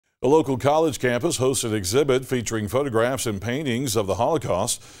A local college campus hosts an exhibit featuring photographs and paintings of the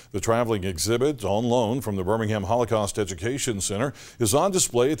Holocaust. The traveling exhibit, on loan from the Birmingham Holocaust Education Center, is on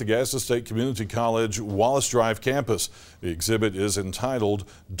display at the Gadsden State Community College Wallace Drive campus. The exhibit is entitled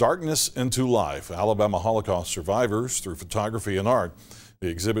Darkness into Life: Alabama Holocaust Survivors Through Photography and Art. The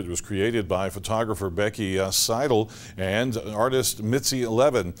exhibit was created by photographer Becky Seidel and artist Mitzi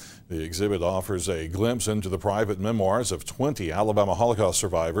Levin. The exhibit offers a glimpse into the private memoirs of 20 Alabama Holocaust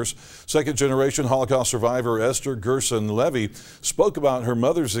survivors. Second-generation Holocaust survivor Esther Gerson Levy spoke about her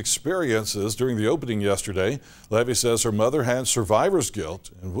mother's experiences during the opening yesterday. Levy says her mother had survivor's guilt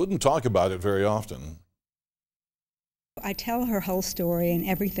and wouldn't talk about it very often. I tell her whole story and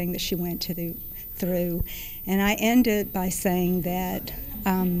everything that she went through, and I end it by saying that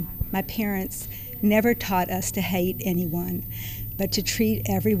my parents never taught us to hate anyone, but to treat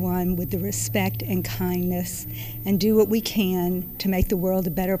everyone with the respect and kindness and do what we can to make the world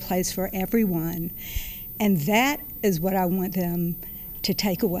a better place for everyone. And that is what I want them to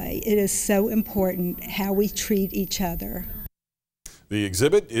take away. It is so important how we treat each other. The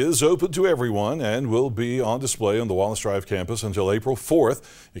exhibit is open to everyone and will be on display on the Wallace Drive campus until April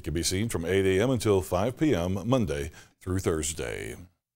 4th. It can be seen from 8 a.m. until 5 p.m. Monday through Thursday.